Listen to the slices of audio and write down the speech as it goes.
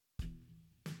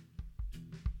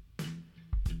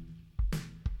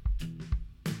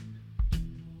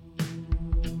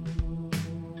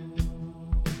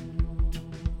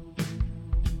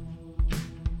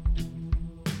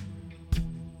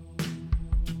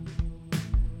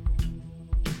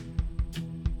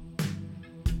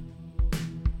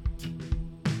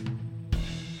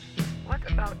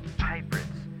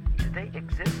they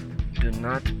exist. Do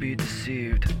not be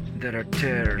deceived. There are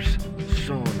tares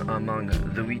sown among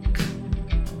the wheat.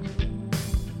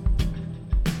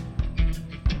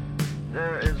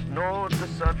 There is no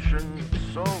deception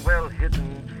so well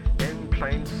hidden in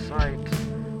plain sight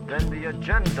than the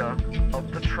agenda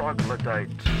of the troglodyte.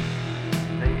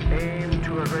 They aim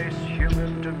to erase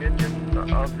human dominion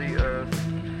of the earth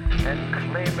and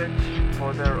claim it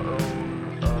for their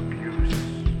own abuse.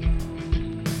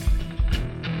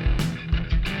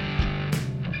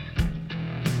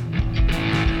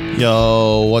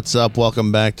 Yo, what's up?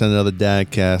 Welcome back to another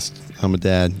Dadcast. I'm a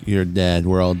dad. You're a dad.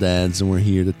 We're all dads, and we're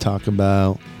here to talk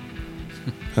about...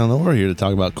 I don't know. We're here to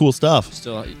talk about cool stuff.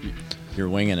 Still, you're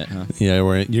winging it, huh? Yeah, you're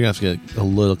going to have to get a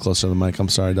little closer to the mic. I'm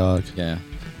sorry, dog. Yeah.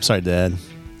 I'm sorry, Dad.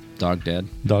 Dog dad.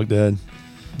 Dog dad.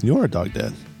 You're a dog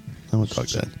dad. I'm a dog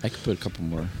dad. I could put a couple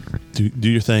more. Do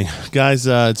your thing. Guys,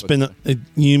 it's been...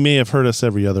 you may have heard us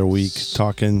every other week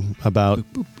talking about...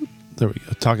 There we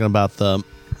go. Talking about the...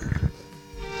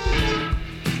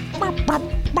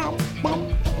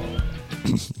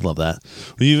 Love that.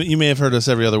 You may have heard us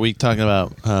every other week talking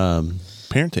about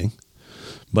parenting,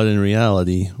 but in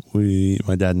reality,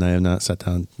 my dad and I have not sat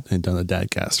down and done a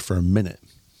Dadcast for a minute.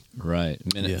 Right.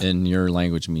 A minute Yeah. in your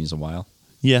language means a while.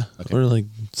 Yeah, Okay. or like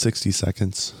 60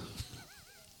 seconds.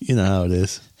 You know how it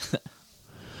is.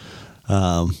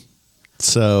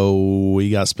 So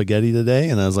we got spaghetti today,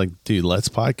 and I was like, dude, let's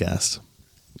podcast.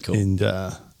 Cool. And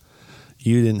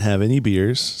you didn't have any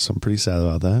beers, so I'm pretty sad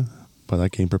about that, but I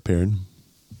came prepared.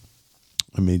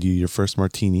 I made you your first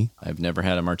martini. I've never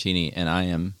had a martini, and I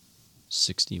am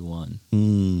 61.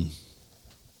 You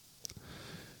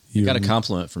I got a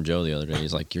compliment from Joe the other day.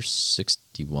 He's like, "You're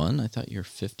 61? I thought you're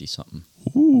 50-something."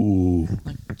 Ooh. I'm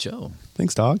like, Joe.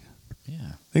 Thanks, dog.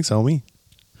 Yeah. Thanks, homie.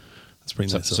 That's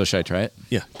pretty nice. So should I try it?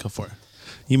 Yeah, go for it.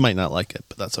 You might not like it,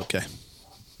 but that's okay.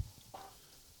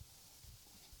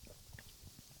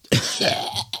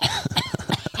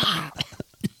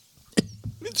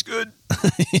 It's good.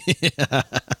 Yeah.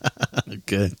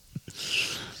 Good.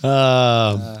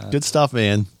 Good stuff,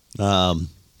 man.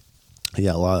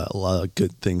 Yeah, a lot of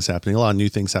good things happening. A lot of new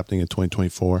things happening in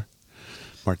 2024.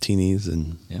 Martinis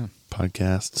and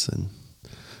podcasts and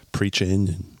preaching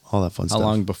and all that fun stuff. How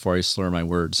long before I slur my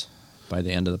words? By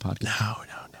the end of the podcast? No.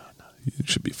 You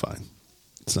should be fine.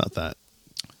 It's not that.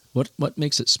 What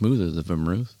makes it smoother? The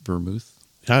vermouth?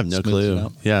 I have no Smooths it clue.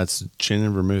 out? Yeah, it's gin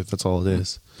and vermouth. That's all it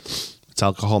is. It's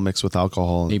alcohol mixed with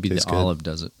alcohol. And Maybe it the tastes good. olive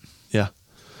does it. Yeah,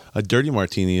 a dirty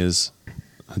martini is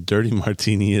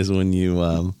when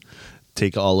you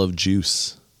take olive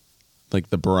juice, like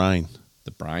the brine.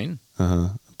 The brine?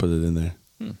 Put it in there.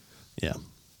 Yeah,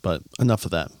 but enough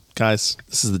of that, guys.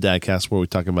 This is the Dadcast where we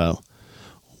talk about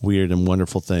weird and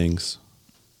wonderful things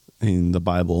in the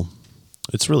Bible.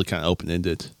 It's really kind of open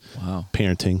ended. Wow.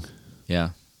 Parenting, Yeah.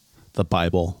 the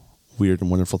Bible, weird and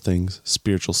wonderful things,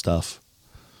 spiritual stuff.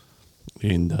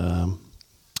 And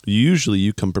usually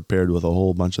you come prepared with a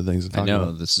whole bunch of things to talk I know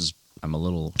about. I'm a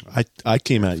little. I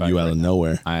came at you out of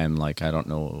nowhere. I'm like, I don't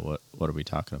know what are we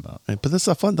talking about. Right, but that's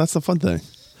the fun thing.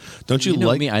 Don't you know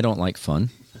like me? I don't like fun.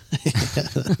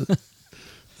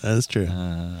 That is true.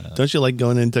 Don't you like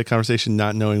going into a conversation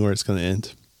not knowing where it's going to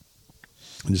end?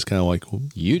 I'm just kind of like, well,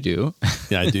 You do.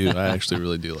 yeah, I do. I actually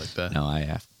really do like that. No,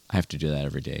 I have to do that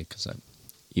every day because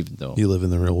even though You live in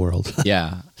the real world.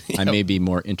 yeah, I may be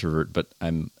more introvert, but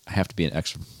I have to be an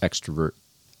extrovert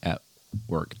at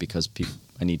work because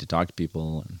I need to talk to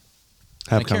people and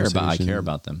Have I care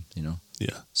about them, you know.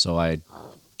 Yeah. So I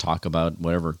talk about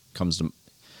whatever comes to.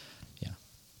 Yeah,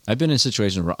 I've been in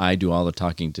situations where I do all the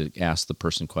talking to ask the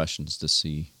person questions to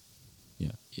see.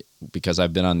 Yeah, because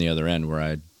I've been on the other end where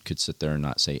I could sit there and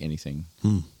not say anything,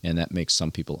 and that makes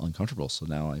some people uncomfortable. So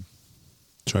now I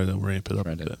Try to ramp it up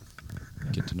try a to bit.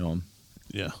 get to know them.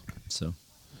 Yeah. So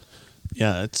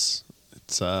Yeah, it's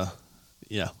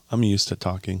yeah, I'm used to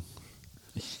talking.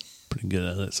 Pretty good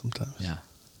at it sometimes. yeah,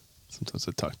 Sometimes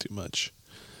I talk too much.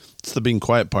 It's the being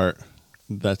quiet part.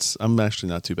 I'm actually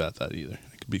not too bad at that either.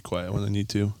 I can be quiet when I need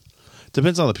to.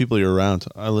 Depends on the people you're around.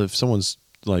 If someone's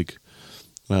like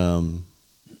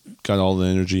got all the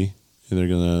energy and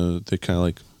they kind of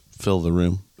like fill the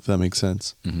room, if that makes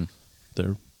sense. Mm-hmm.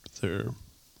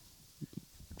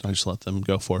 I just let them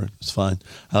go for it. It's fine.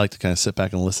 I like to kind of sit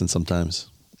back and listen sometimes.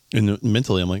 And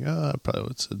mentally I'm like, I probably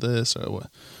would say this or what.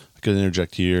 I could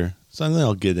interject here. So then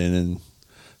I'll get in and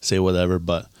say whatever,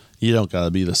 but you don't got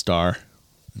to be the star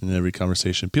in every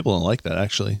conversation. People don't like that,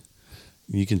 actually.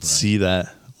 You can see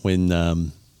that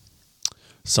when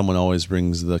someone always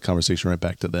brings the conversation right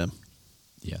back to them.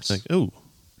 yes, It's like, oh,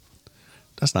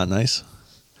 that's not nice.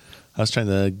 I was trying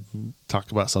to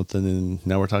talk about something, and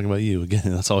now we're talking about you again.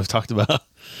 That's all we've talked about.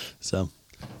 So,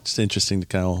 just interesting to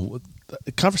kind of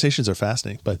conversations are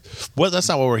fascinating, but that's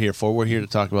not what we're here for. We're here to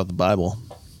talk about the Bible,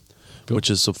 which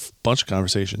is a bunch of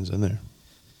conversations in there.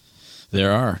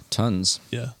 There are tons.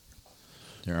 Yeah,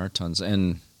 there are tons,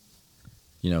 and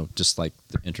just like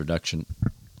the introduction.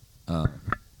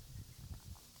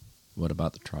 What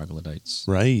about the troglodytes?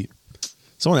 Right.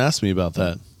 Someone asked me about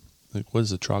that. Like, what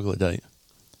is a troglodyte?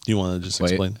 You want to just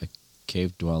explain? A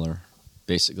cave dweller.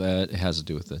 Basically, it has to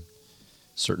do with the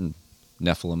certain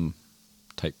Nephilim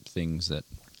type things that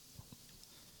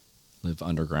live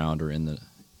underground or in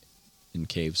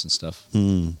caves and stuff.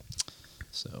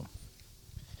 So,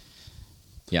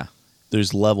 yeah.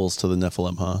 There's levels to the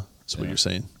Nephilim, huh? That's what you're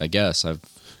saying. I guess because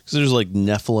there's like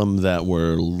Nephilim that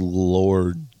were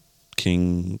Lord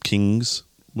kings.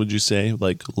 Would you say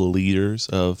like leaders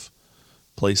of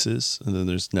places, and then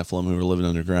there's Nephilim who are living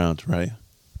underground, right?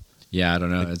 Yeah, I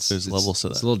don't know. Like, there's levels to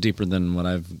that. It's a little deeper than what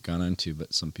I've gone into,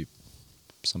 but some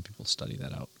people study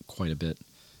that out quite a bit,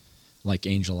 like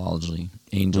angelology,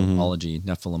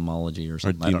 Nephilimology, or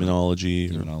something. Or demonology.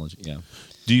 Demonology, yeah.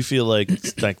 Do you feel like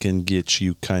that can get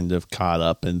you kind of caught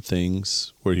up in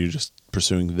things where you're just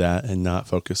pursuing that and not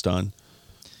focused on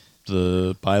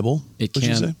the Bible? It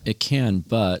can,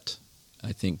 but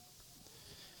I think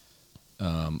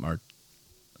our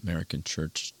American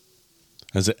church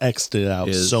has it X'd it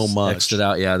out so much. X'd it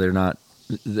out, yeah. They're not.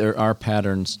 There are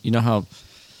patterns. You know how?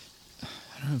 I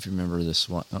don't know if you remember this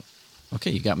one. Oh,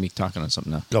 okay, you got me talking on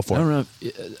something now. Go for it. I don't know.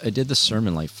 I did this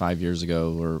sermon like 5 years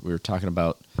ago where we were talking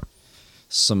about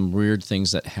some weird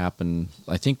things that happened.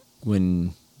 I think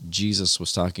when Jesus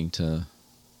was talking to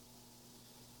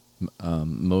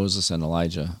Moses and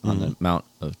Elijah on the Mount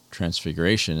of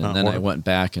Transfiguration, and then I went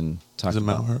back and talked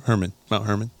about Mount Hermon. Mount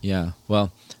Hermon. Yeah.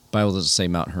 Well, Bible doesn't say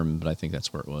Mount Hermon, but I think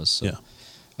that's where it was. So. Yeah.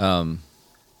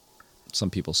 Some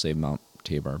people say Mount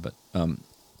Tabor, but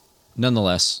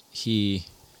nonetheless, he's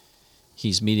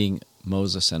meeting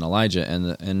Moses and Elijah,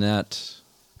 and that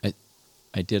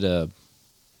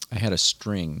I had a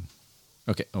string.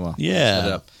 Okay. Oh, well. Yeah. Set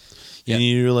it up. Yeah. And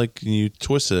you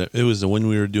twisted it. It was when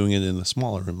we were doing it in the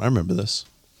smaller room. I remember this.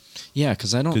 Yeah,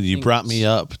 because you brought me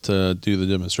up to do the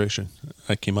demonstration.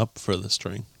 I came up for the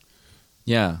string.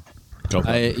 Yeah. Go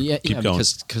for it. Keep going.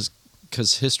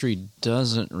 Because history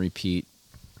doesn't repeat,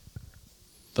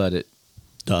 but it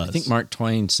does. I think Mark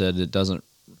Twain said it doesn't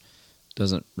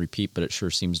repeat, but it sure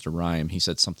seems to rhyme. He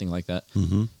said something like that.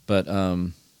 Mm-hmm. But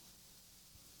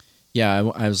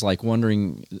yeah, I was like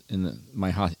wondering.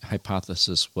 My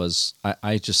hypothesis was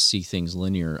I just see things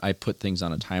linear. I put things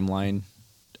on a timeline,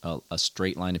 a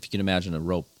straight line. If you can imagine a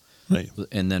rope, right,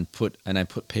 and I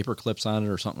put paper clips on it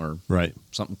or something, or right,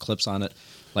 something clips on it.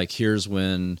 Like here's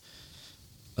when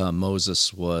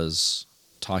Moses was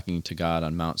talking to God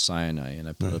on Mount Sinai, and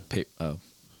I put a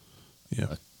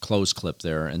clothes clip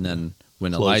there, and then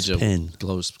when Elijah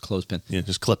clothes pin,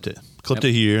 just clipped it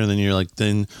here, and then you're like,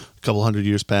 then a couple hundred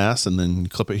years pass, and then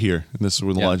clip it here, and this is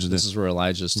where Elijah. This is where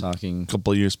Elijah's talking. A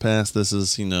couple of years pass. This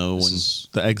is when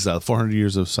the exile, 400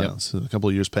 years of silence. Yep. A couple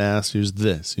of years pass. Here's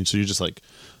this, and so you're just like,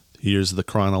 here's the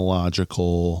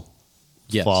chronological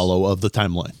follow of the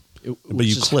timeline. But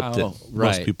you clipped it.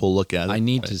 Right. Most people look at it. I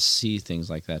need to see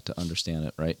things like that to understand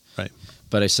it, right? Right.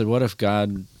 But I said, what if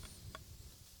God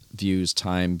views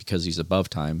time because he's above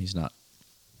time? He's not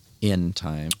in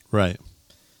time. Right.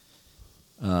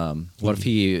 What if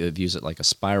he views it like a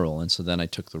spiral? And so then I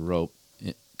took the rope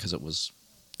because it was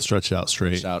stretched out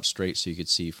straight, so you could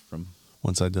see from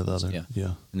one side to the other.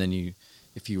 Yeah. And then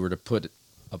if you were to put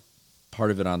a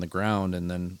part of it on the ground and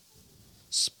then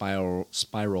spiral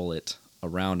it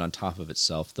around on top of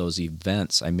itself, those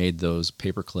events, I made those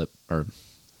paperclip or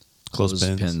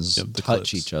clothespins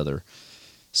touch each other.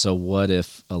 So what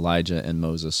if Elijah and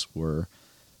Moses were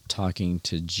talking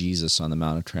to Jesus on the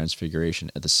Mount of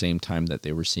Transfiguration at the same time that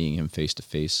they were seeing him face to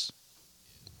face?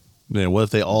 Yeah, what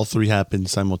if they all three happened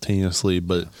simultaneously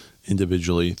but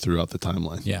individually throughout the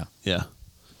timeline? Yeah. Yeah.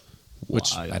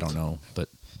 Which I don't know, but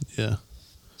yeah.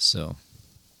 So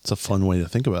it's a fun way to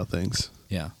think about things.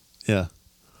 Yeah. Yeah.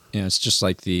 Yeah, it's just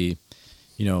like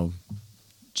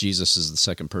Jesus is the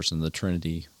second person of the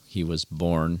Trinity. He was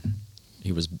born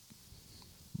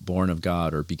of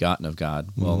God or begotten of God.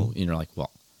 Well, you're like,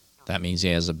 well, that means he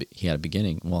had a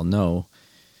beginning. Well, no.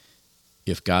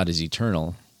 If God is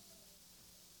eternal,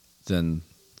 then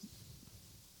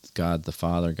God the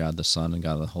Father, God the Son, and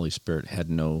God the Holy Spirit had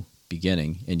no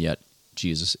beginning, and yet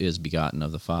Jesus is begotten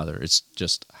of the Father. It's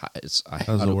just how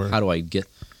do I get?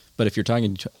 But if you're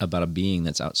talking about a being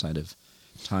that's outside of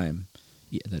time,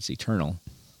 that's eternal,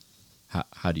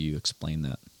 how do you explain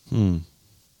that?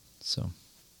 So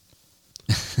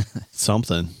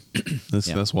Something.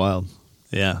 Yeah. That's wild.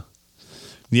 Yeah.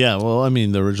 Yeah. Well, I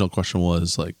mean, the original question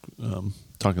was like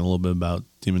talking a little bit about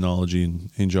demonology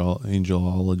and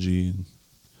angelology and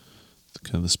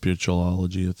kind of the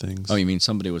spiritualology of things. Oh, you mean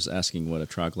somebody was asking what a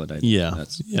troglodyte? Yeah.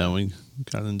 That's We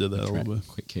got into that a little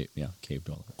bit. Cave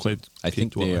dweller. I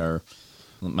think they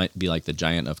might be like the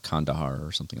giant of Kandahar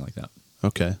or something like that.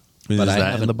 Okay. Is But I that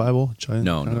in haven't- the Bible? Giant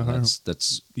No, Kandahar?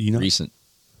 that's Enoch? recent.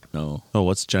 No, Oh,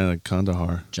 what's Giant of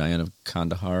Kandahar? giant of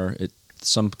Kandahar.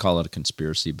 Some call it a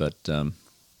conspiracy, but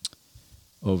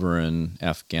over in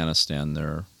Afghanistan,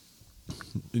 they're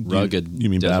rugged. You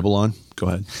mean desert- Babylon? Go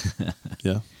ahead.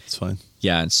 Yeah, it's fine.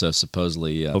 Yeah, and so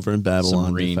supposedly Over in Babylon,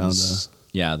 some they Marines,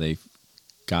 found they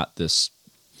got this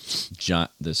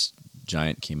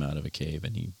giant came out of a cave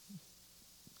and he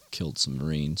killed some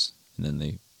Marines, and then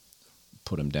they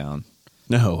put him down,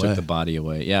 No took way. the body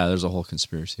away. Yeah, there's a whole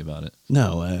conspiracy about it.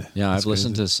 No way. Yeah, That's I've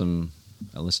listened crazy. to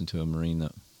I listened to a Marine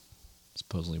that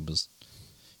supposedly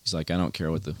he's like, I don't care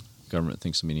what the government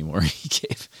thinks of me anymore. He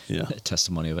gave a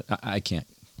testimony of it. I can't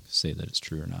say that it's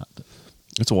true or not, but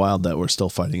It's wild that we're still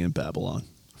fighting in Babylon,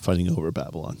 fighting over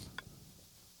Babylon.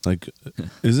 Like,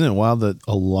 isn't it wild that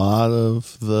a lot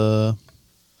of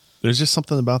there's just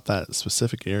something about that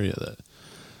specific area that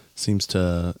seems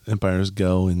to empires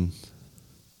go and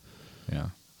yeah.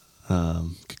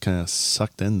 get kind of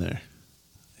sucked in there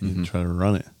and try to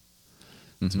run it.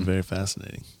 It's very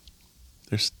fascinating.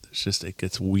 There's just, it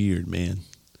gets weird, man.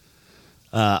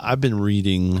 I've been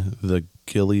reading the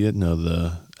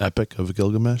Epic of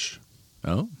Gilgamesh.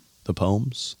 Oh, The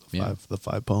poems, the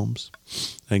five poems,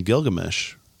 and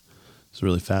Gilgamesh is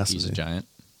really fascinating. he's a giant.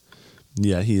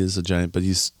 Yeah, he is a giant, but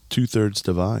he's 2/3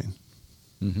 divine,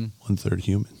 1/3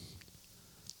 human.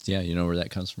 Yeah, you know where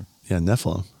that comes from? Yeah,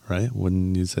 Nephilim, right?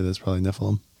 Wouldn't you say that's probably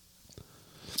Nephilim?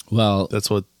 Well, That's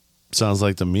what sounds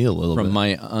like to me a little from bit.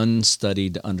 my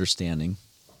unstudied understanding,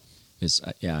 it's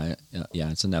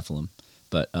it's a Nephilim,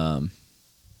 but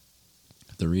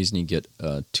the reason you get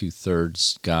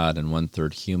 2/3 God and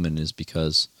 1/3 human is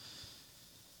because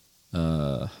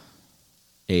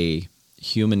a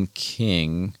human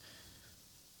king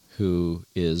who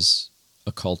is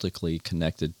occultically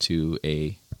connected to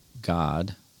a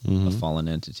god, a fallen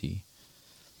entity,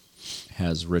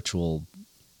 has ritual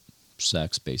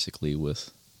sex basically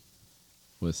with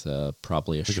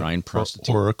probably a Like shrine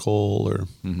prostitute. oracle, or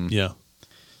yeah,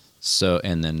 So,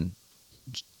 and then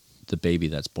the baby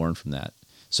that's born from that.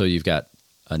 So you've got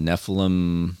a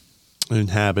Nephilim,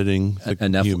 inhabiting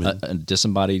the human. a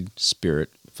disembodied spirit,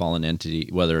 fallen entity,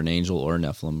 whether an angel or a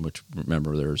Nephilim, which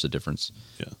remember there's a difference.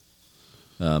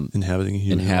 Yeah, inhabiting a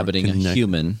human. Inhabiting a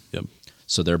human. Yep.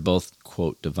 So they're both,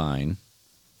 quote, divine,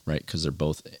 right? Because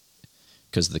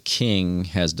the king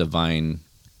has divine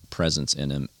presence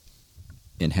in him,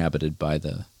 inhabited by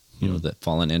the the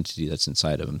fallen entity that's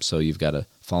inside of him. So you've got a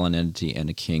fallen entity and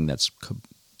a king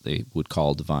they would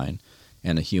call divine,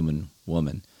 and a human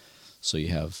woman. So you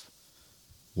have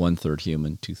 1/3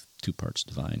 human, two parts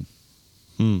divine,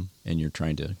 and you're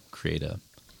trying to create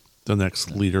The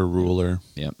next leader, ruler,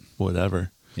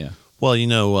 whatever. Yeah. Well,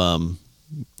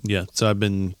 yeah. So I've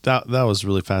been that was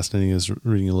really fascinating. Is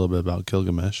reading a little bit about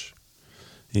Gilgamesh,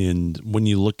 and when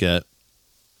you look at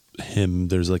him,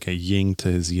 there's like a yin to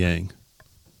his yang.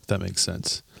 If that makes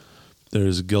sense.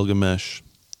 There's Gilgamesh,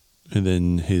 and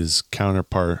then his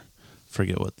counterpart.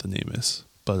 Forget what the name is,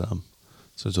 but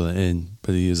starts with an N.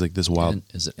 But he is like this wild.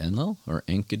 Is it Enlil or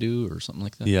Enkidu or something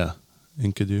like that? Yeah,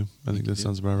 Enkidu. I think that Enkidu.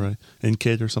 sounds about right.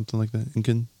 Enkid or something like that.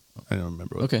 Enkin. I don't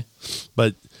remember. Okay.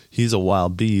 But he's a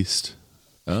wild beast,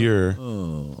 pure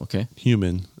Oh, okay.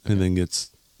 human, and then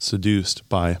gets seduced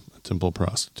by a temple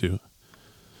prostitute.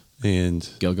 And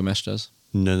Gilgamesh does?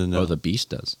 no. Oh, the beast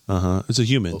does. It's a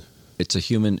human. It's a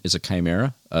human. It's a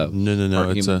chimera. No.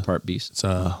 Part It's human, a part beast. It's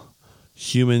a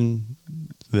human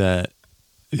that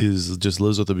just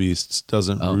lives with the beasts.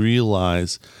 Doesn't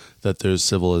realize that there's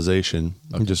civilization.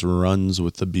 Okay. Just runs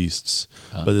with the beasts,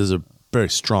 but is a very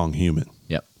strong human.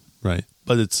 Yep. Right.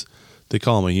 But they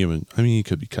call him a human. I mean, he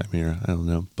could be chimera. I don't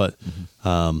know. But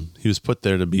he was put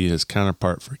there to be his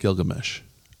counterpart for Gilgamesh.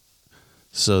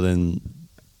 So then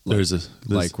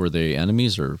Were they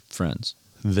enemies or friends?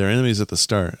 they're enemies at the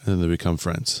start, and then they become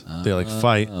friends. They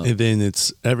fight, and then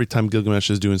it's every time Gilgamesh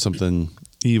is doing something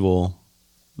evil,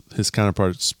 his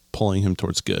counterpart's pulling him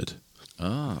towards good.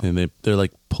 Oh. And they're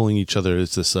like pulling each other.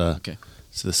 It's this Okay.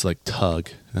 it's this like tug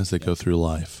as they go through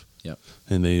life. Yep.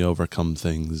 And they overcome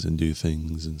things and do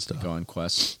things and stuff. Go on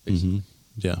quests.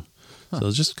 Yeah. So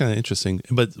it's just kind of interesting.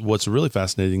 But what's really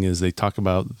fascinating is they talk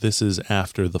about this is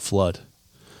after the flood.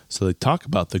 So they talk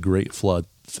about the great flood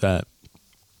that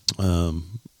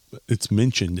it's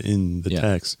mentioned in the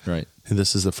text. Right. And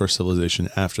this is the first civilization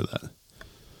after that.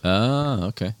 Ah,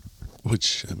 okay.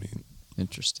 Which, I mean...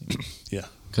 Interesting. Yeah.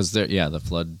 Because the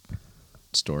flood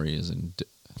story is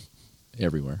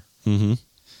everywhere. Mm-hmm.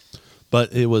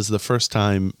 But it was the first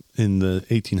time in the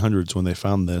 1800s when they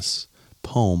found this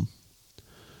poem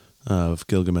of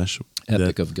Gilgamesh.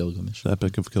 Epic of Gilgamesh. The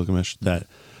Epic of Gilgamesh that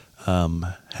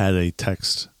had a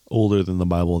text older than the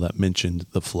Bible that mentioned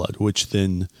the flood, which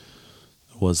then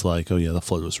was like, oh yeah, the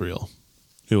flood was real.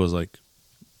 It was like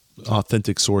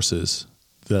authentic sources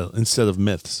that instead of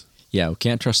myths. Yeah, we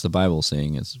can't trust the Bible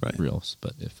saying it's real,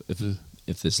 but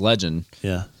if this legend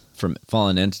from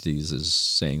fallen entities is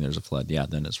saying there's a flood,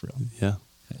 then it's real. Yeah.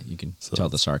 You can tell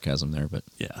the sarcasm there, but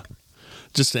yeah.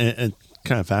 Just and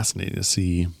kind of fascinating to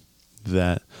see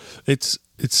that it's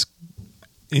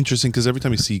interesting because every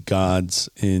time you see gods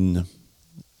in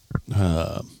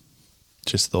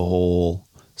just the whole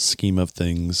scheme of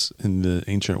things in the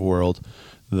ancient world,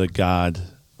 the god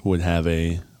would have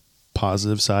a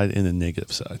positive side and a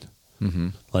negative side. Mm-hmm.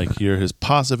 Like here, his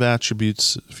positive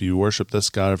attributes, if you worship this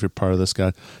god, if you're part of this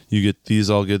god, you get these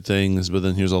all good things, but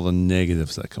then here's all the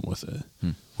negatives that come with it,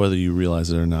 whether you realize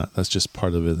it or not. That's just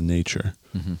part of it, the nature.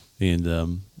 Mm-hmm.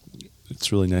 And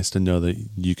it's really nice to know that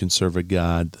you can serve a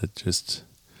God that just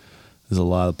there's a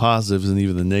lot of positives, and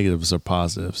even the negatives are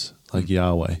positives. Like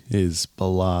Yahweh is a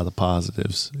lot of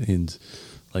positives, and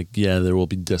like there will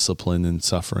be discipline and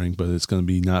suffering, but it's going to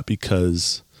be not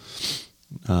because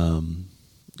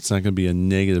it's not going to be a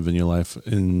negative in your life.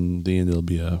 In the end, it'll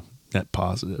be a net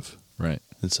positive, right?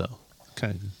 And so,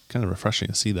 kind of refreshing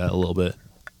to see that a little bit.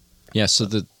 Yeah. So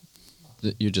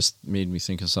you just made me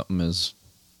think of something.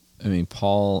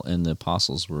 Paul and the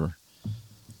apostles were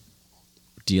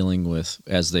dealing with,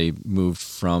 as they moved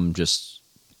from just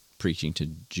preaching to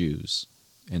Jews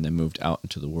and then moved out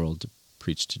into the world to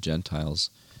preach to Gentiles.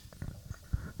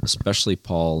 Especially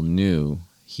Paul knew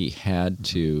he had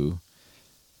to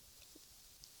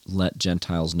let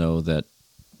Gentiles know that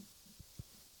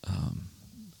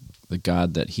the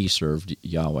God that he served,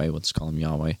 Yahweh, let's call him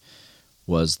Yahweh,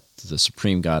 was the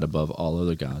supreme God above all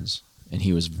other gods, and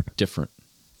he was different.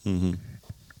 Mm-hmm.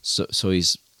 So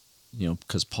he's,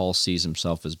 because Paul sees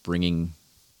himself as bringing,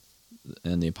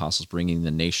 and the apostles bringing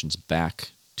the nations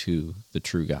back to the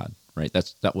true God, right?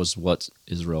 That was what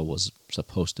Israel was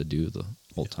supposed to do the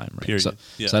whole time, right? Period. So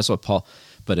that's what Paul.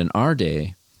 But in our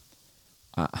day,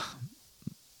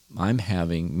 I'm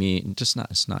having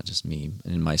it's not just me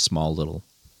in my small little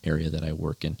area that I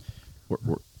work in,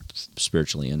 we're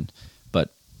spiritually in, but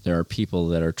there are people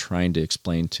that are trying to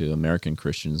explain to American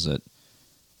Christians that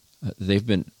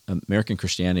American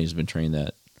Christianity has been trained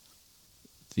that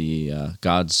the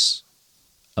gods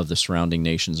of the surrounding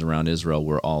nations around Israel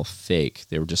were all fake.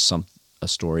 They were just a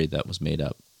story that was made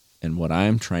up. And what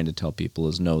I'm trying to tell people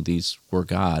is, no, these were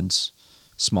gods,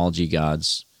 small g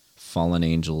gods, fallen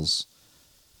angels,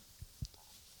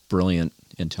 brilliant,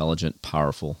 intelligent,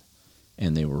 powerful,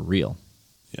 and they were real.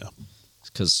 Yeah.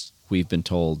 Because we've been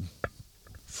told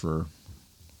for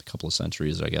a couple of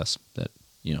centuries, I guess, that,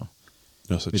 no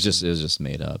it was just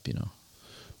made up,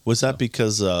 Was that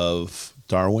because of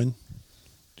Darwin,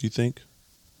 do you think?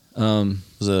 Was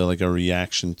it like a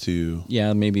reaction to...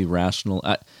 Yeah, maybe rational.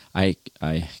 I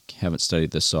haven't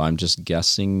studied this, so I'm just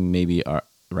guessing maybe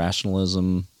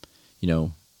rationalism,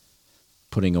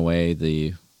 putting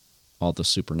away all the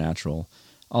supernatural.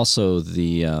 Also,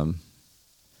 the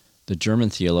German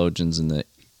theologians in the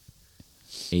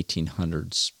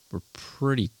 1800s were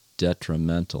pretty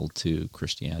detrimental to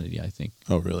Christianity, I think.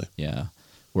 Oh, really? Yeah.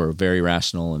 Were very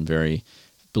rational and very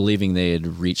believing they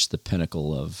had reached the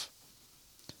pinnacle of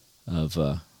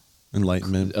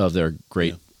enlightenment, of their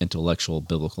great intellectual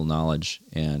biblical knowledge,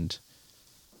 and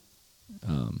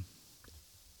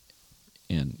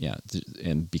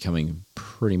becoming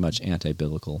pretty much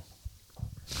anti-biblical,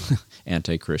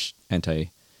 anti-Christ,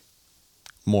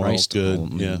 moral,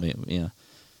 good,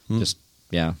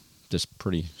 just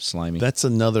pretty slimy. That's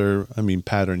another,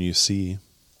 pattern you see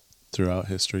throughout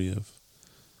history of.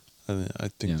 I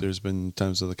think there's been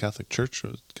times of the Catholic Church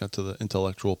where it got to the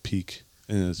intellectual peak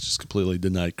and it's just completely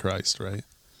denied Christ, right?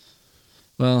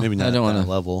 Well, maybe not I don't at that want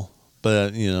to level,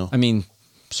 but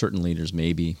certain leaders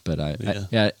maybe, but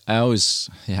I always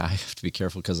I have to be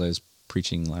careful because I was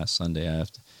preaching last Sunday.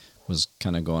 Was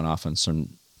kind of going off on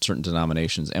certain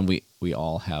denominations, and we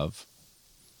all have.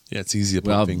 Yeah, it's easy to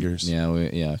point fingers.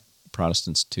 Yeah,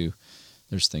 Protestants too.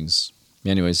 There's things,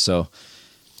 anyways. So,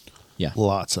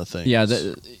 lots of things.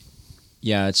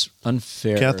 Yeah, it's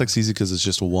unfair. Catholic's easy because it's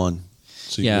just one.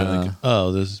 So you go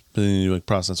like, there's then you like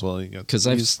process. Well, you got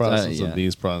these processes and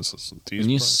these processes. And these when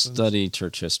you processes. study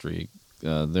church history,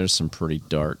 there's some pretty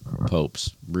dark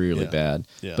popes, really bad.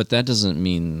 Yeah. But that doesn't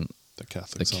mean the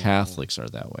Catholics are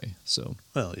that way. So,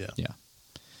 well, yeah.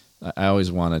 I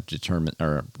always want to determine,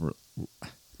 or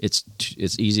it's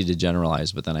easy to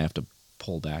generalize, but then I have to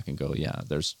pull back and go,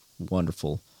 there's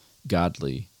wonderful,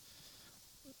 godly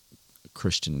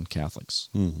Christian Catholics.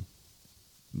 Mm.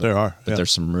 There are, but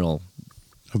there's some real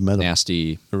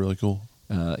nasty. They're really cool.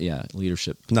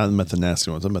 Leadership. Not met the nasty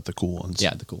ones. I met the cool ones.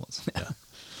 Yeah, the cool ones. Yeah.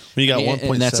 When you got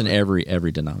 1.7, and that's in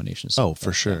every denomination. So, oh,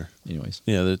 for sure. Anyways,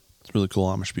 they're really cool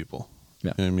Amish people.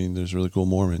 Yeah, I mean, there's really cool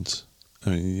Mormons.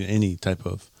 I mean, any type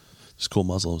of there's cool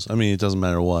Muslims. I mean, it doesn't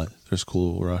matter what. There's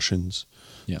cool Russians.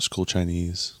 Yeah. There's cool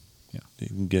Chinese. Yeah, you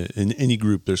can get in any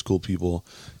group. There's cool people.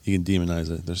 You can demonize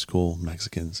it. There's cool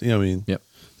Mexicans. You know what I mean? Yep.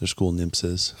 There's cool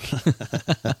Nimpses.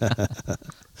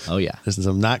 Oh yeah. There's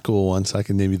some not cool ones. I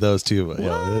can name you those too. But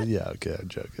okay. I'm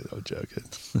joking.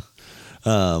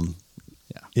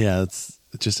 Yeah, it's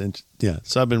just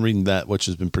So I've been reading that, which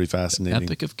has been pretty fascinating.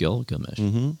 Epic of Gilgamesh.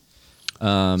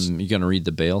 Mm-hmm. You going to read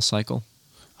the Baal cycle?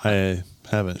 I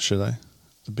haven't. Should I?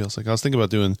 The Baal cycle. I was thinking about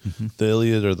doing the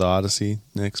Iliad or the Odyssey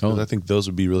next, because I think those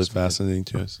would be really fascinating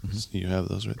to us. Mm-hmm. You have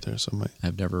those right there, so I might.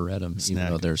 I've never read them, even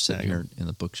though they're sitting here in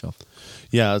the bookshelf.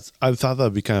 Yeah, I thought that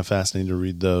would be kind of fascinating to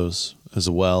read those as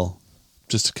well,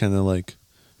 just to kind of like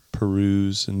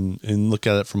peruse and look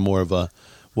at it from more of a,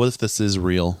 what if this is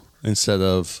real instead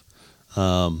of,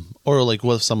 or like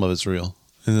what if some of it's real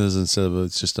and instead of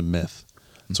it's just a myth.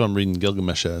 So I'm reading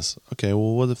Gilgamesh as, okay,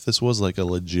 well, what if this was like a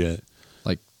legit,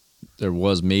 like there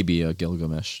was maybe a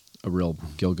Gilgamesh, a real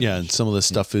Gilgamesh. Yeah, and some of this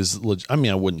stuff is I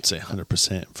mean, I wouldn't say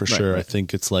 100% for sure. Right. I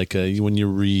think it's like when you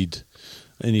read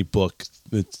any book,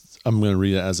 I'm going to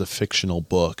read it as a fictional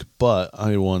book, but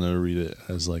I want to read it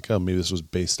as like, oh, maybe this was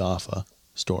based off a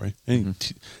story.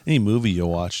 Any movie you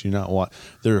watch, they're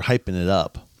hyping it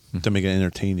up to make it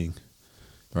entertaining.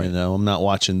 Right. You know, I'm not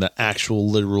watching the actual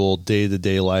literal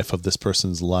day-to-day life of this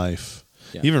person's life.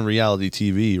 Yeah. Even reality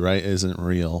TV, right, isn't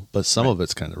real, but some of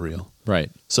it's kind of real.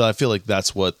 Right. So I feel like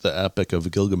that's what the Epic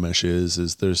of Gilgamesh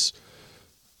is there's,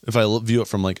 if I view it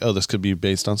from like, oh, this could be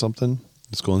based on something,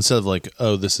 it's cool. Instead of like,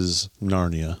 oh, this is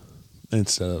Narnia.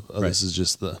 Instead of, this is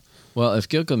just the... Well, if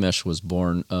Gilgamesh was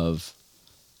born of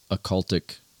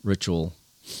occultic ritual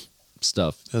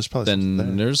stuff,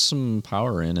 then there's some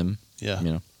power in him. Yeah.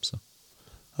 You know, so...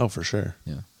 Oh, for sure.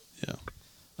 Yeah.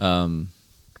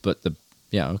 But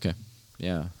okay.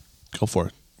 Yeah. Go for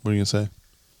it. What are you going to say?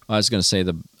 I was going to say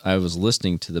I was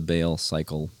listening to the Baal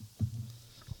cycle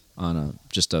on a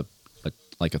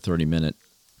 30-minute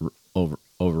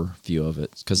overview of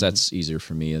it, because that's easier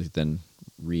for me than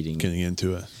reading. Getting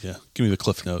into it. Yeah. Give me the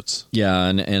Cliff Notes. Yeah,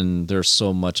 and there's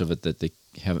so much of it that they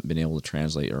haven't been able to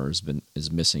translate or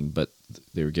is missing, but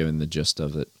they were given the gist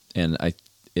of it. And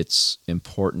it's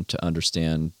important to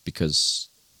understand, because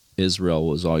Israel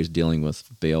was always dealing with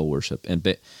Baal worship. And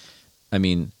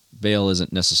Baal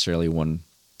isn't necessarily one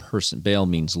person. Baal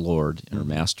means Lord or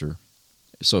Master.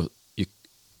 So you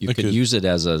could use it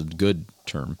as a good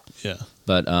term. Yeah.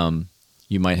 But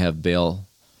you might have Baal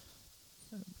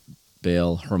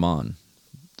Hermon,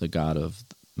 the god of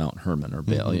Mount Hermon, or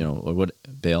Baal, or what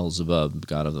Baal-zebub,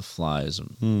 god of the flies, or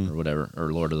whatever,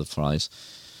 or Lord of the flies.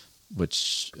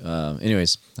 Which,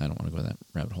 anyways, I don't want to go down that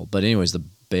rabbit hole. But anyways, the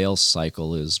Baal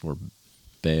cycle is where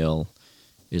Baal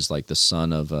is like the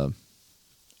son of a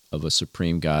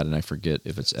supreme god, and I forget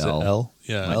if it's El. El?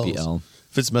 Yeah, might be El.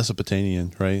 If it's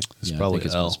Mesopotamian, right? It's probably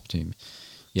El. Mesopotamian.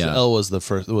 Yeah, so El was the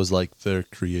first. It was like their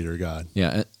creator god.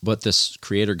 Yeah, but this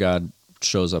creator god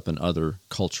shows up in other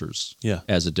cultures. Yeah.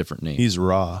 As a different name. He's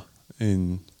Ra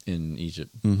in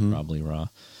Egypt, probably Ra.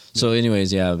 So,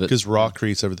 anyways, because Ra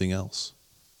creates everything else.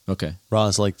 Okay. Ra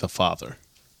is like the father.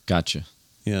 Gotcha.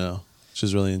 Which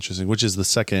is really interesting. Which is the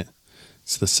second.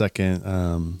 It's the second.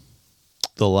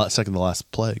 The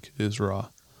last plague is Ra.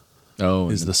 Oh,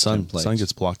 is the sun? The sun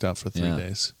gets blocked out for 3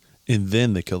 days, and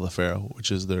then they kill the pharaoh,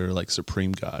 which is their like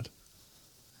supreme god.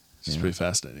 It's pretty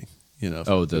fascinating.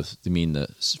 Oh, you mean the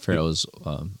pharaoh's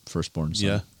firstborn son?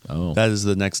 Yeah. Oh, that is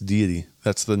the next deity.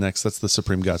 That's the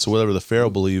supreme god. So whatever the pharaoh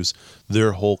believes,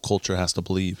 their whole culture has to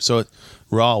believe. So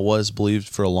Ra was believed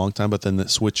for a long time, but then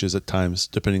it switches at times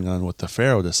depending on what the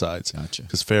pharaoh decides. Gotcha.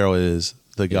 Because pharaoh is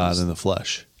the god in the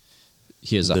flesh.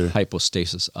 He is a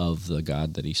hypostasis of the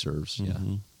god that he serves.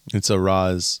 Mm-hmm. And so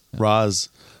Ra's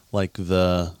like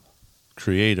the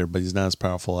creator, but he's not as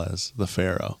powerful as the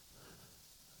pharaoh.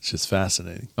 It's just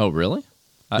fascinating. Oh, really?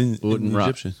 In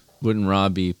Egyptian. Wouldn't Ra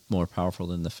be more powerful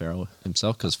than the Pharaoh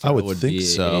himself? Because I Pharaoh would think be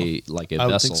so. a I would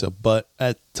vessel. think so. But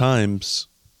at times,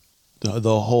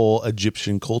 the whole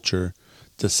Egyptian culture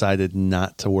decided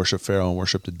not to worship Pharaoh and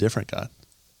worshiped a different god.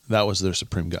 That was their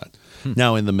supreme god.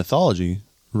 Now, in the mythology,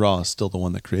 Ra is still the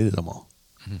one that created them all.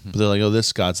 But they're like, oh,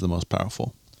 this god's the most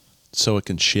powerful. So it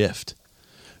can shift.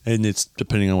 And it's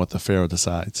depending on what the Pharaoh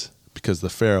decides. Because the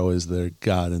Pharaoh is their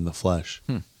god in the flesh.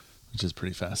 Which is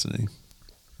pretty fascinating.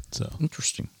 So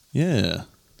Interesting. yeah.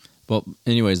 Well,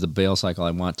 anyways, the Baal cycle,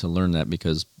 I want to learn that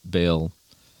because Baal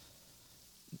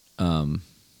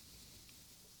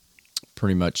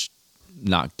pretty much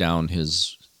knocked down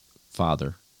his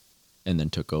father and then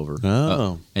took over.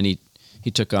 Oh. And he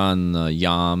took on the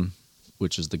Yam,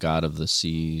 which is the god of the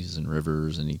seas and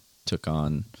rivers, and he took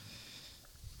on...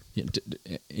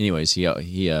 Anyways, he's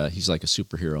like a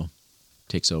superhero,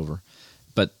 takes over.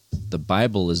 But the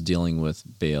Bible is dealing with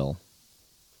Baal.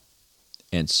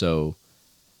 And so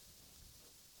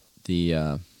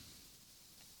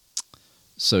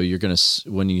so you're going to,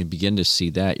 when you begin to see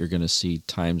that, you're going to see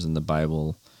times in the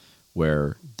Bible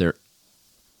where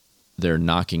they're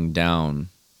knocking down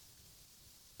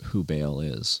who Baal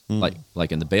is.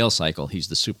 Like in the Baal cycle, he's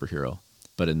the superhero,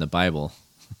 but in the Bible,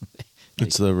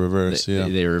 It's the reverse,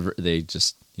 they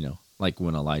just, like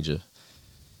when Elijah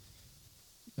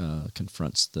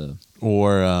confronts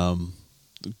Or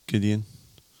Gideon.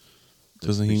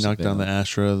 Doesn't he priest of knock down Baal. the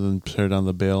Asherah and tear down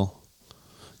the Baal?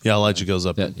 Yeah, Elijah goes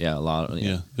up. a lot.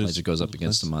 Yeah, Elijah goes up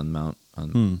against him on Mount.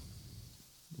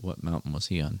 What mountain was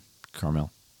he on?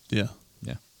 Carmel. Yeah.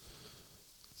 Yeah.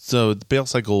 So the Baal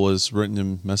cycle was written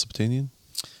in Mesopotamian?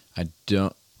 I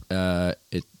don't.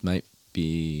 It might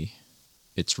be.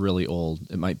 It's really old.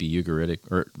 It might be Ugaritic,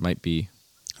 or it might be.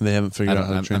 They haven't figured out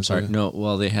how to I'm translate sorry. it? No.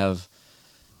 Well, they have.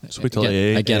 So wait till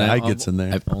AI gets in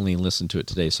there. I've only listened to it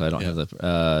today, so I don't have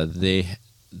the.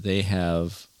 They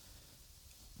have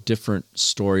different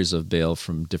stories of Baal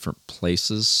from different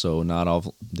places, so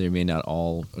they may not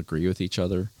all agree with each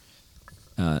other,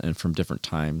 and from different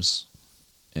times,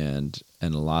 and a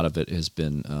lot of it has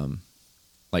been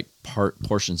like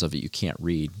portions of it you can't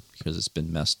read because it's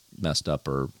been messed up,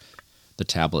 or the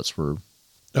tablets were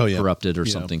corrupted or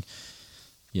something.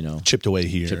 Chipped away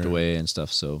here. Chipped away and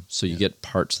stuff. So you get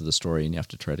parts of the story and you have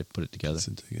to try to put it together.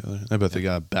 I bet they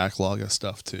got a backlog of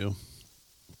stuff too.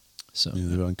 So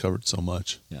They've uncovered so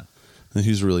much. Yeah. And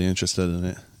who's really interested in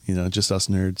it? Just us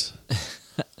nerds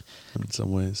in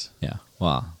some ways. Yeah.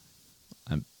 Well,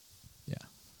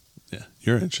 Yeah.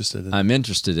 You're interested in it. I'm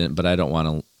interested in it, but I don't want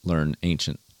to learn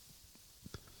ancient,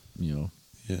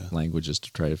 languages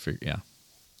to try to figure. Yeah.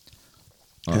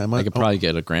 Or I could probably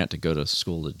get a grant to go to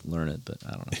school to learn it, but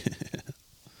I don't know.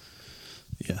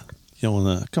 Yeah. You don't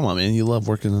want to... Come on, man. You love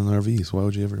working in RVs. Why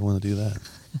would you ever want to do that?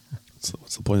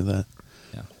 What's the point of that?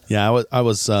 Yeah. Yeah, I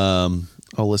was... I'll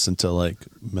listen to, like,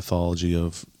 mythology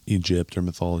of Egypt or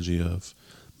mythology of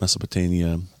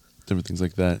Mesopotamia, different things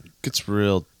like that. It gets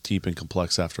real deep and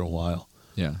complex after a while.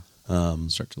 Yeah.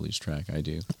 Start to lose track. I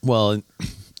do. Well,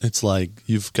 it's like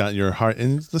you've got your heart...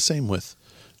 And it's the same with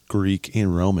Greek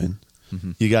and Roman.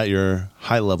 Mm-hmm. You got your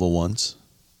high-level ones,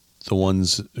 the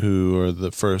ones who are the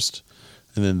first,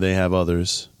 and then they have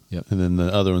others, and then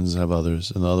the other ones have others,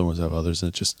 and the other ones have others,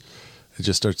 and it just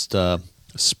starts to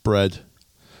spread,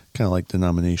 kind of like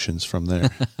denominations from there.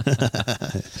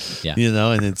 Yeah,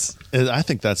 and I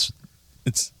think it's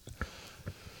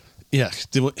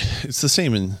the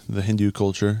same in the Hindu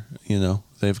culture.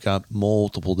 They've got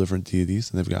multiple different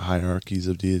deities, and they've got hierarchies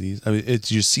of deities. I mean,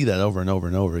 you see that over and over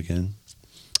and over again.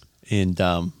 And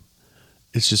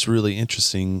it's just really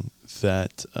interesting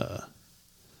that,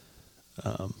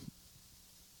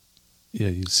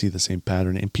 you see the same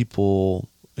pattern. And people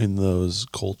in those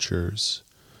cultures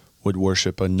would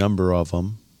worship a number of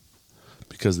them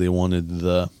because they wanted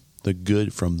the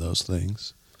good from those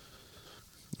things.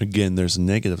 Again, there's a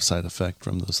negative side effect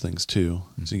from those things too.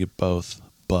 So you get both.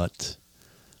 But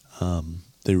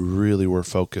they really were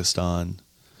focused on...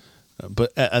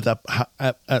 But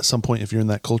at some point, if you're in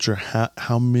that culture,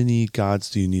 how many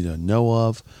gods do you need to know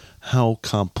of? How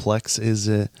complex is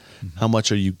it? Mm-hmm. How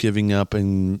much are you giving up?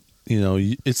 And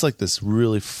it's like this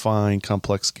really fine,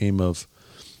 complex game of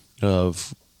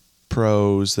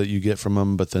pros that you get from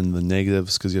them, but then the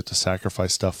negatives because you have to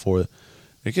sacrifice stuff for it.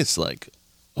 It gets like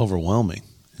overwhelming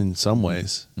in some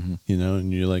ways, And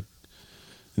you're like,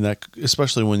 and that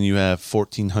especially when you have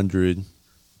 1,400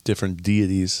 different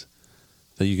deities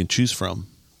that you can choose from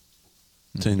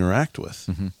to interact with.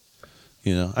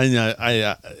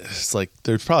 It's like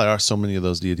there probably are so many of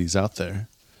those deities out there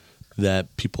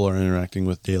that people are interacting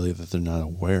with daily that they're not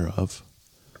aware of.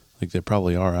 Like they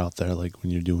probably are out there. Like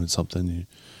when you're doing something,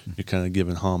 you're kind of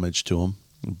giving homage to them.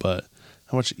 But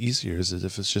how much easier is it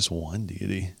if it's just one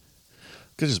deity?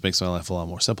 It just makes my life a lot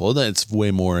more simple. It's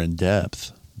way more in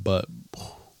depth, but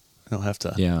I don't have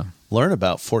to learn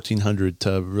about 1400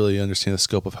 to really understand the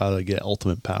scope of how to get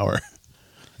ultimate power.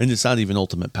 And it's not even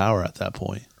ultimate power at that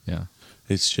point. Yeah.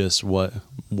 It's just what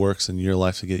works in your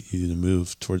life to get you to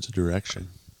move towards a direction.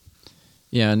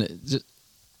 Yeah, and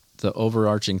the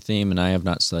overarching theme, and I have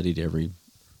not studied every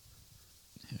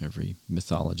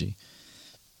mythology.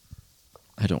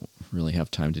 I don't really have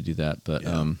time to do that, but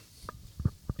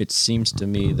it seems to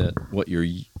me that what you're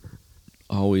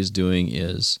always doing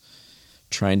is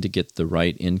trying to get the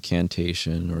right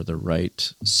incantation or the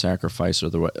right sacrifice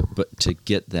but to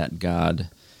get that God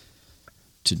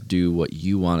to do what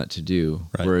you want it to do.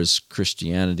 Right. Whereas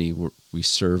Christianity, we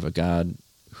serve a God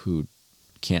who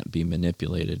can't be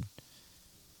manipulated,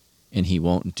 and he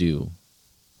won't do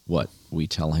what we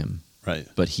tell him. Right.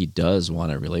 But he does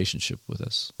want a relationship with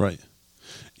us. Right.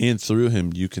 And through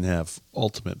him, you can have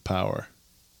ultimate power.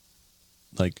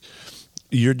 Like,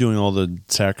 you're doing all the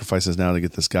sacrifices now to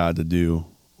get this God to do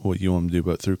what you want him to do,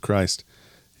 but through Christ,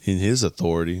 in his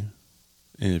authority,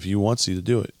 and if he wants you to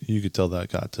do it, you could tell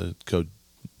that God to go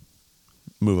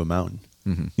move a mountain.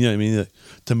 Mm-hmm. You know what I mean?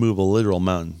 To move a literal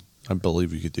mountain, I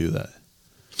believe you could do that.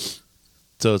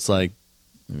 So it's like,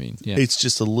 it's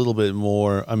just a little bit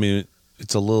more,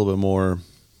 it's a little bit more,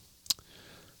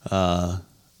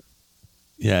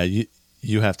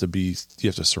 you have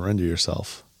to surrender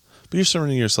yourself. But you're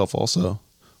surrendering yourself also when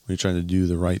you're trying to do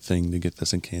the right thing to get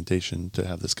this incantation, to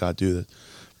have this God do that.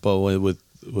 But with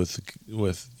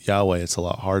Yahweh, it's a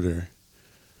lot harder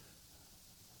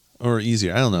or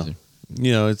easier. I don't know.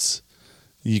 You know,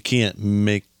 you can't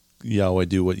make Yahweh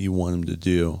do what you want him to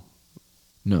do.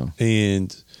 No.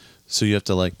 And so you have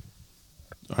to all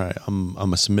right,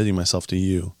 I'm submitting myself to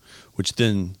you, which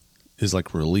then is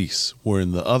like release. Where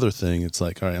in the other thing, it's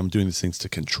like, all right, I'm doing these things to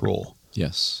control.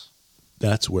 Yes.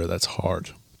 That's where that's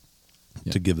hard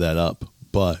to give that up.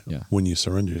 But when you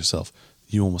surrender yourself,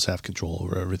 you almost have control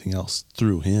over everything else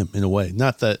through him in a way.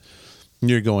 Not that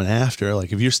you're going after,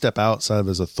 like if you step outside of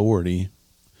his authority,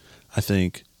 I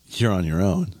think you're on your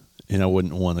own. And I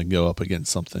wouldn't want to go up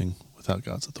against something without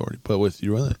God's authority. But with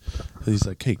your other, he's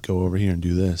like, hey, go over here and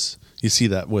do this. You see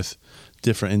that with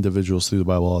different individuals through the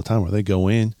Bible all the time, where they go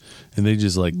in and they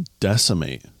just like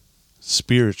decimate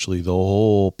spiritually the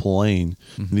whole plane.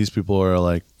 Mm-hmm. And these people are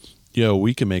like, yo,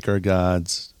 we can make our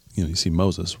gods, you see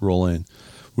Moses roll in.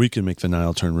 We can make the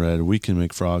Nile turn red. We can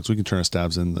make frogs. We can turn our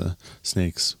stabs into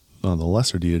snakes on the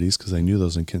lesser deities because they knew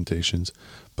those incantations.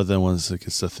 But then once it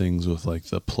gets to things with like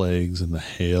the plagues and the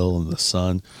hail and the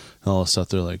sun and all this stuff,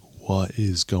 they're like, what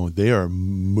is going? They are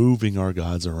moving our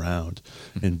gods around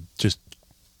and just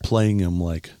playing them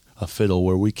like a fiddle,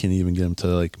 where we can't even get them to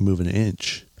like move an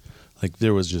inch. Like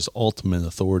there was just ultimate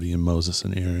authority in Moses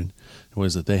and Aaron. It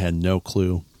was that they had no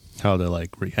clue how to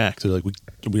like react. They're like,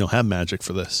 we don't have magic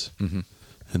for this. Mm-hmm.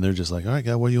 And they're just like, all right,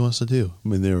 God, what do you want us to do? I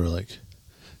mean, they were like,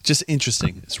 just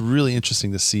interesting. It's really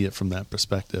interesting to see it from that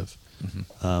perspective.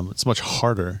 Mm-hmm. It's much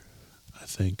harder, I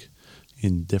think,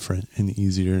 and different and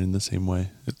easier in the same way.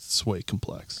 It's way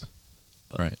complex.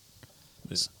 But, right.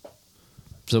 Yeah.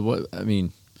 So what, I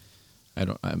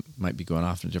might be going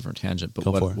off on a different tangent, but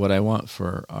what I want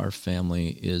for our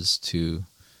family is to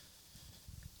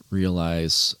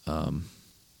realize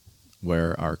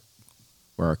where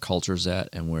our culture's at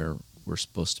and where we're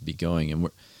supposed to be going, and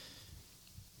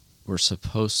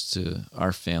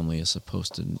our family is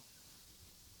supposed to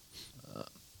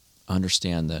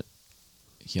understand that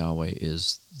Yahweh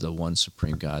is the one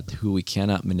supreme God who we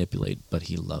cannot manipulate, but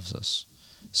he loves us.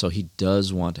 So he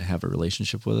does want to have a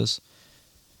relationship with us.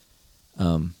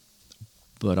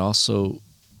 But also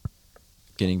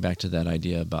getting back to that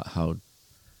idea about how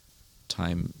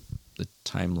the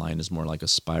timeline is more like a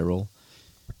spiral,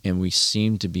 and we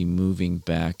seem to be moving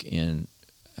back in,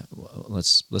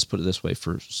 let's put it this way,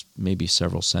 for maybe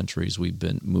several centuries we've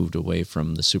been moved away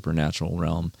from the supernatural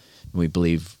realm, and we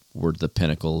believe we're the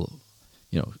pinnacle.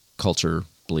 Culture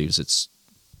believes it's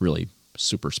really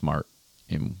super smart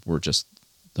and we're just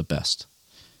the best.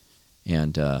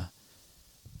 And I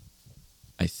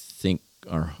think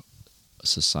our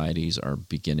societies are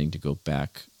beginning to go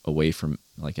back away from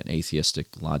like an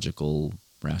atheistic, logical,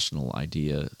 rational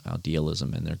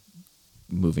idealism, and they're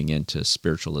moving into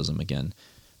spiritualism again.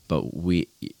 But we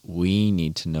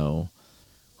need to know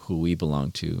who we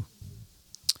belong to.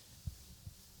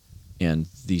 And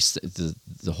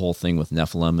the whole thing with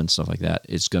Nephilim and stuff like that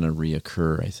is going to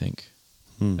reoccur, I think.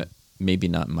 Maybe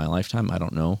not in my lifetime. I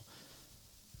don't know.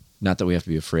 Not that we have to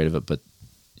be afraid of it, but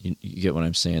you get what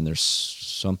I'm saying?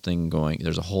 There's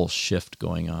a whole shift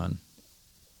going on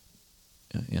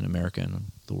in America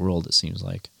and the world, it seems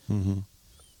like. Mm-hmm.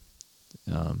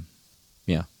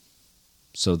 Yeah.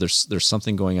 So there's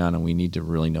something going on, and we need to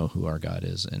really know who our God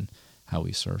is and how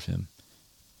we serve him.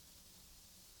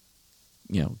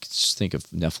 Just think of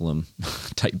Nephilim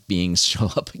type beings show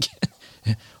up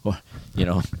again,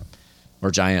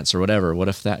 or giants or whatever. What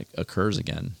if that occurs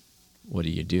again? What do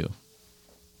you do?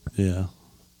 Yeah.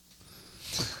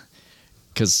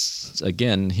 Because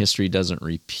again, history doesn't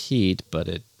repeat, but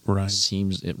it Right.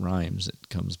 seems it rhymes. It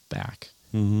comes back.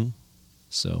 Mm-hmm.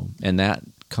 So, and that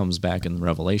comes back in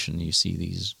Revelation. You see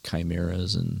these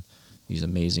chimeras and these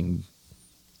amazing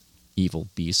evil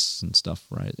beasts and stuff,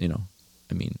 right?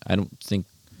 I don't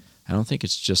think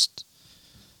it's just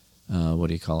what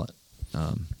do you call it?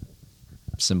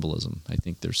 Symbolism. I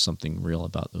think there's something real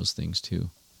about those things too.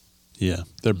 Yeah,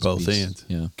 they're Those both beasts.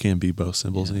 and. Yeah. Can be both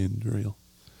symbols Yeah. and real.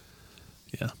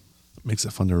 Yeah. Makes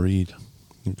it fun to read.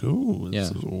 Ooh,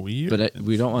 this Yeah. is weird. But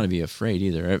we don't want to be afraid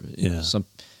either. Yeah. So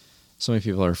many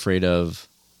people are afraid of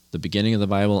the beginning of the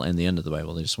Bible and the end of the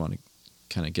Bible. They just want to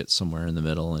kind of get somewhere in the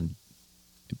middle,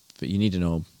 but you need to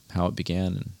know how it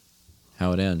began and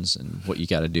how it ends and what you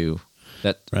got to do.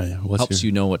 That Right. helps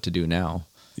you know what to do now.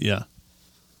 Yeah.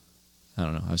 I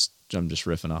don't know. I'm just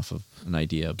riffing off of an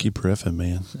idea. But Keep riffing,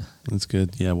 man. That's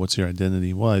good. Yeah. What's your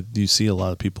identity? Well, you see a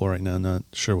lot of people right now not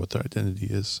sure what their identity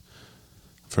is.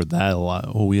 For that, a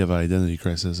lot. Well, we have an identity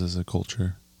crisis as a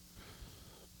culture.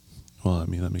 Well, I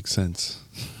mean, that makes sense.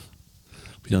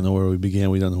 We don't know where we began.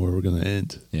 We don't know where we're going to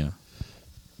end. Yeah.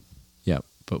 Yeah,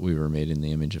 but we were made in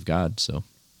the image of God, so.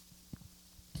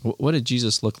 What did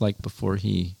Jesus look like before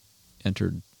he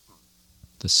entered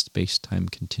the space-time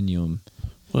continuum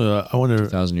Well, I wonder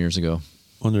 2,000 years ago?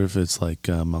 wonder if it's like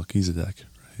Melchizedek,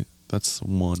 right? That's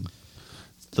one.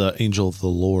 The angel of the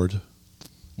Lord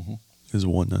is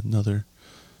one another,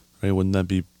 right? Wouldn't that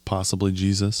be possibly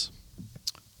Jesus?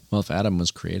 Well, if Adam was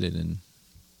created in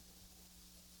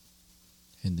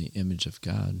the image of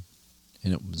God,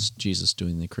 and it was Jesus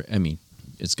doing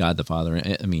it's God the Father.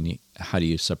 How do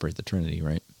you separate the Trinity,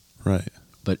 right? Right.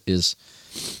 But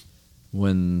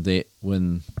when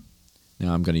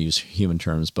now I'm going to use human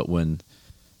terms, but when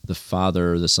the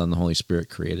Father, the Son, the Holy Spirit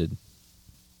created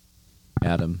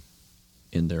Adam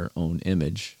in their own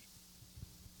image,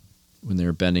 when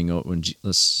they're bending over,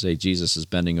 let's say Jesus is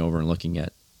bending over and looking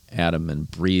at Adam and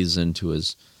breathes into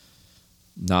his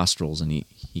nostrils and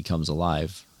he comes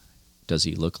alive, does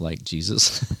he look like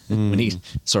Jesus? When he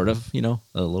sort of, a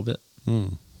little bit?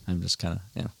 I'm just kind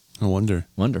of, I wonder.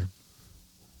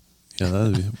 Yeah,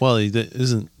 that'd be. Well,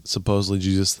 isn't supposedly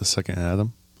Jesus the second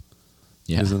Adam?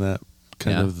 Yeah. Isn't that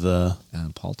kind of the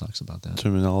Paul talks about that.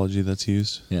 terminology that's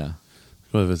used? Yeah.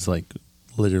 What if it's like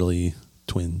literally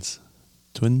twins?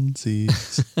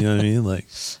 Twinsies. You know what I mean? Like,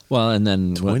 Well, and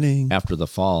then Twinning. after the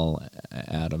fall,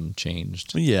 Adam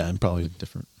changed. yeah, and probably,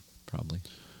 Different, probably.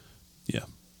 yeah.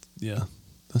 Yeah.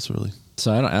 That's really.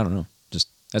 So I don't know. Just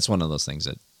that's one of those things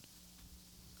that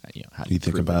how do You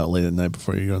think prove about it? late at night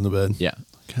before you go to bed. Yeah,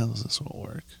 Like, how does this all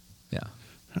work? yeah.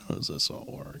 How does this all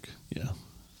work? Yeah.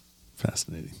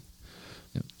 Fascinating.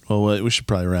 Yep. Well, we should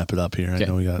probably wrap it up here. Okay. I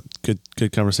know we got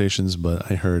good conversations, but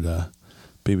I heard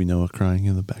baby Noah crying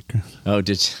in the background. Oh,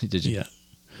 did you? Yeah.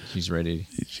 She's ready.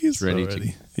 She's ready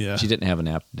ready. to. Yeah. She didn't have a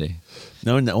nap today.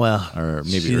 No, well, Or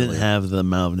maybe she didn't earlier. have the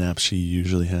amount of naps she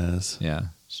usually has. Yeah,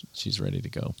 she's ready to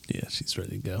go. Yeah, she's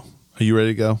ready to go. Are you ready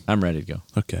to go? I'm ready to go.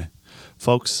 Okay.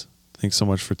 Folks, thanks so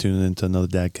much for tuning in to another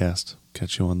Dadcast.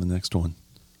 Catch you on the next one.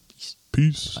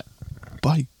 Peace.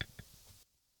 Bye.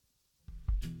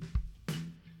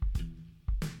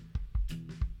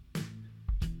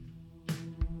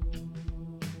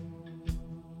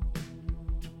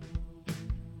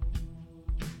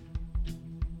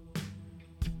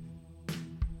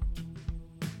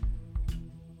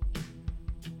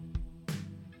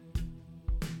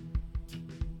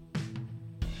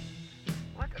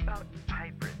 What about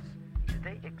hybrids? Do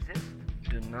they exist?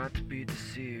 Do not be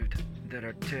deceived. There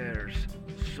are tares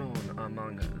sown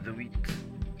among the wheat.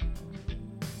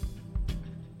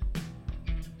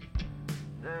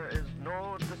 There is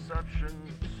no deception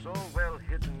so well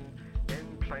hidden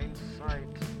in plain sight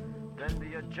than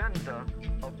the agenda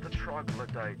of the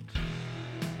troglodyte.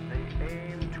 They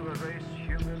aim to erase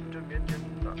human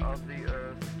dominion of the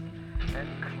earth and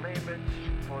claim it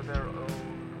for their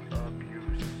own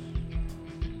abuse.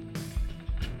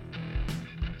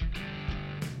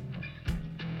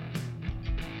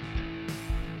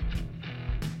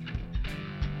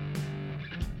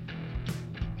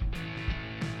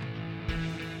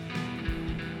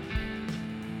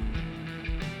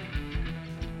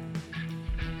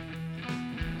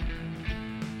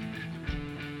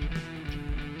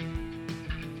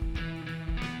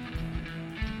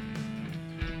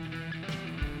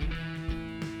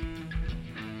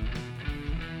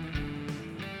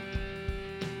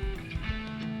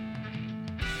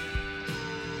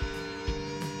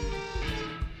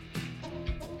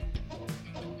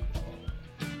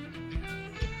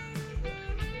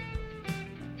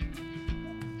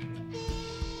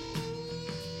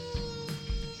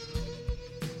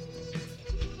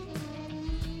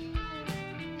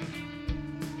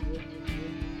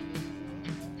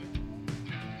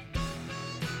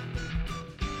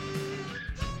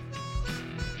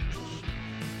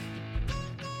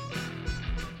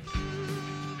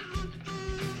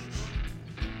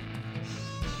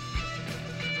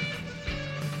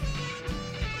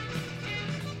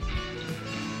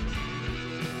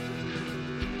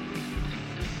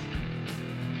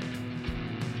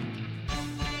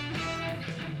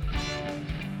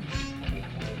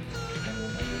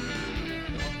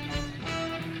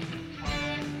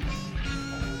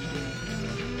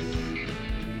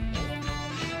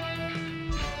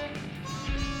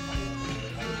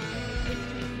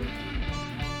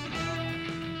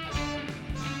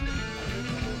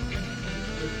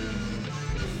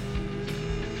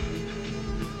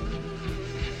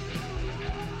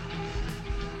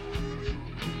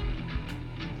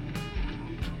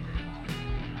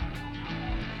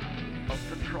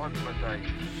 troglodyte,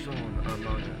 sown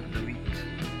among the wheat,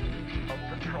 of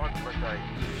the troglodyte,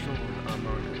 sown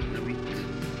among the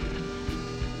wheat.